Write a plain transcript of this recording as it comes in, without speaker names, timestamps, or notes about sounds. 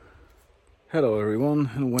Hello everyone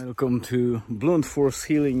and welcome to Blunt Force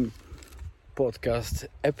Healing Podcast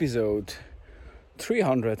episode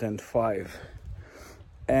 305.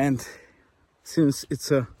 And since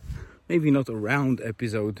it's maybe not a round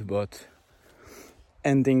episode but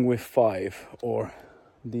ending with 5, or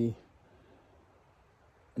the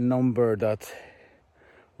number that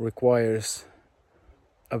requires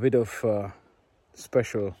a bit of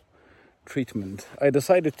special treatment, I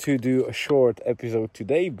decided to do a short episode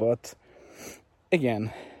today, but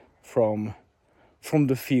again from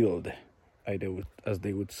the field, as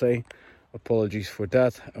they would say. Apologies for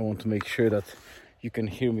that. I want to make sure that you can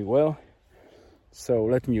hear me well, so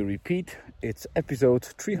let me repeat. It's episode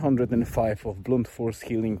 305 of Blunt Force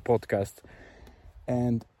Healing Podcast,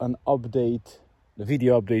 and an update, the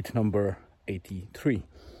video update number 83.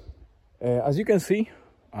 As you can see,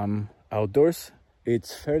 I'm outdoors.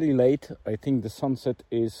 It's fairly late. I think the sunset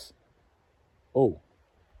is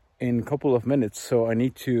in a couple of minutes, so I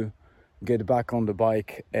need to get back on the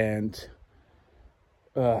bike and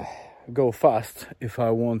go fast if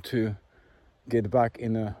I want to get back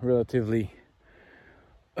in a relatively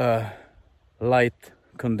light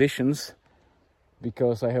conditions,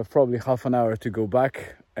 because I have probably half an hour to go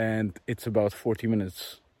back and it's about 40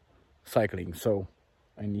 minutes cycling, so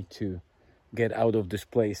I need to get out of this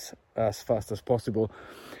place as fast as possible.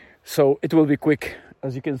 So it will be quick.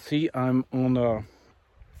 As you can see, I'm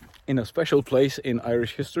in a special place in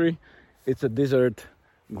Irish history. It's a desert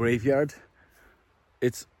graveyard.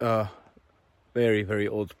 It's a very, very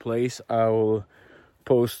old place. I will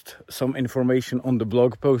post some information on the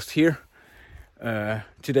blog post here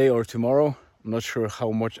today or tomorrow. I'm not sure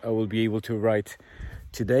how much I will be able to write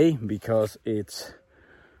today because it's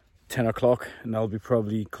 10 o'clock and I'll be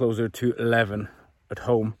probably closer to 11 at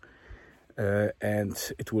home,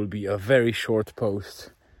 and it will be a very short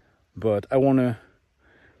post, but I want to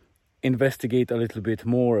investigate a little bit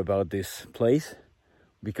more about this place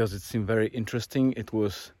because it seemed very interesting. It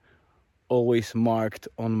was always marked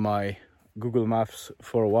on my Google Maps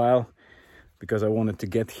for a while because I wanted to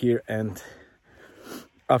get here, and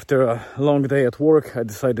after a long day at work I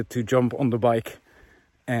decided to jump on the bike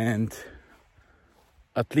and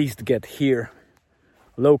at least get here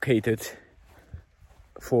located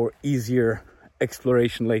for easier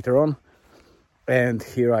exploration later on. And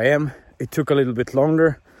here I am. It took a little bit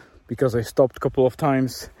longer because I stopped a couple of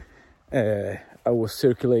times. I was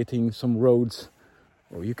circulating some roads.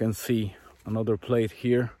 Or you can see another plate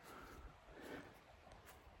here.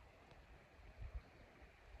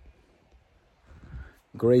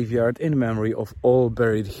 Graveyard in memory of all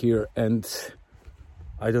buried here, and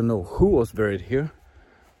I don't know who was buried here,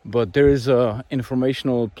 but there is a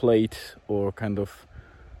informational plate or kind of,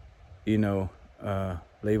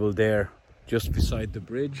 label there just beside the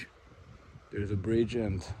bridge. There's a bridge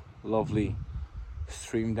and lovely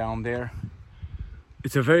stream down there.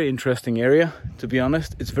 It's a very interesting area, to be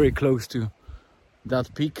honest. It's very close to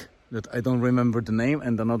that peak that I don't remember the name,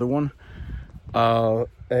 and another one. I'll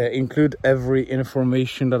include every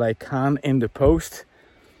information that I can in the post,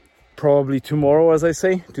 probably tomorrow, as I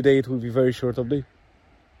say. Today it will be very short update.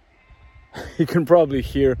 You can probably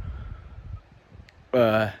hear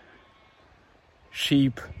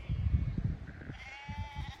sheep.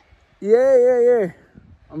 Yeah.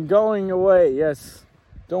 I'm going away, yes.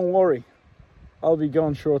 Don't worry. I'll be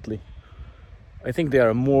gone shortly. I think they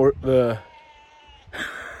are more... they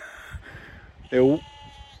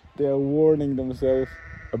are warning themselves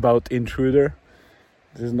about intruder.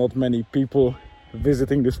 There's not many people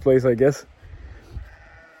visiting this place, I guess.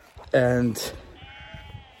 And...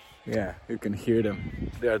 yeah, you can hear them.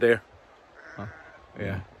 They are there.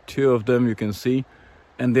 Yeah, 2 of them you can see.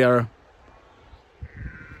 And they are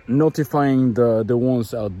notifying the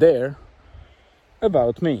ones out there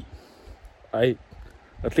about me.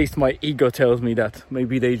 At least my ego tells me that.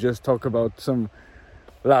 Maybe they just talk about some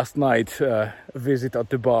last night visit at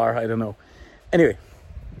the bar. I don't know. Anyway,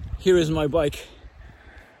 here is my bike.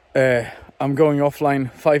 I'm going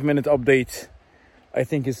offline. 5-minute update I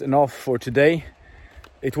think is enough for today.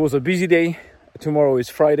 It was a busy day. Tomorrow is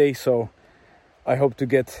Friday, so I hope to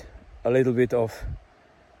get a little bit of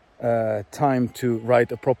time to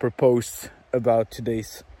write a proper post about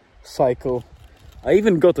today's cycle. I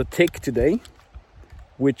even got a tick today,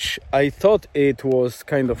 which I thought it was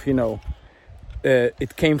kind of,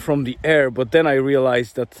 it came from the air, but then I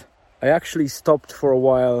realized that I actually stopped for a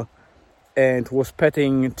while and was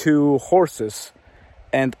petting 2 horses.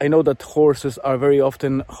 And I know that horses are very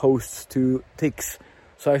often hosts to ticks.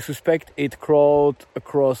 So I suspect it crawled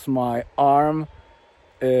across my arm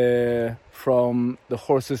from the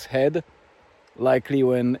horse's head, likely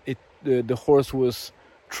when the horse was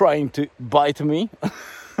trying to bite me.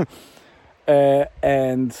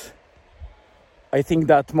 And I think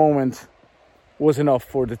that moment was enough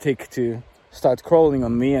for the tick to start crawling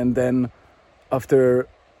on me. And then after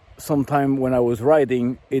some time when I was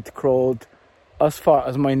riding, it crawled as far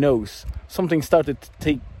as my nose. Something started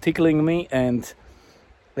tickling me, and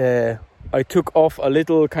I took off a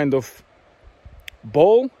little kind of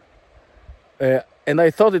ball, and I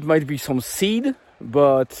thought it might be some seed,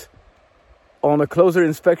 but on a closer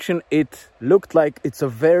inspection it looked like it's a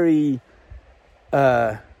very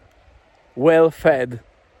well-fed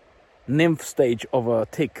nymph stage of a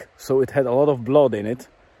tick, so it had a lot of blood in it.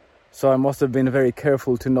 So I must have been very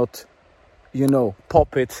careful to not,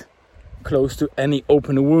 pop it close to any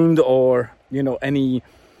open wound or, any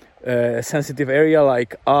sensitive area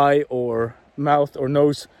like eye or mouth or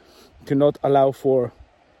nose, to not allow for,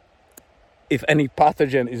 if any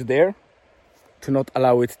pathogen is there, to not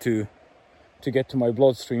allow it to get to my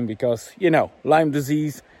bloodstream, because, Lyme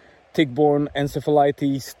disease, tick-borne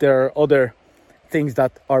encephalitis, there are other things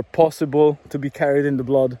that are possible to be carried in the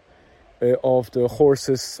blood of the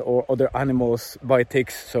horses or other animals by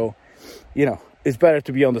ticks. So, it's better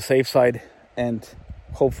to be on the safe side and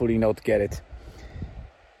hopefully not get it.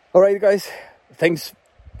 All right, guys, thanks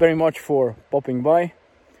very much for popping by.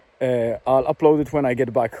 I'll upload it when I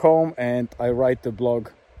get back home, and I write the blog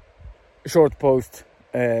short post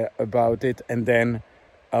about it, and then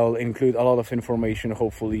I'll include a lot of information,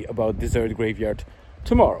 hopefully, about Desert Graveyard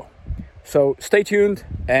tomorrow. So stay tuned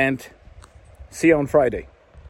and see you on Friday.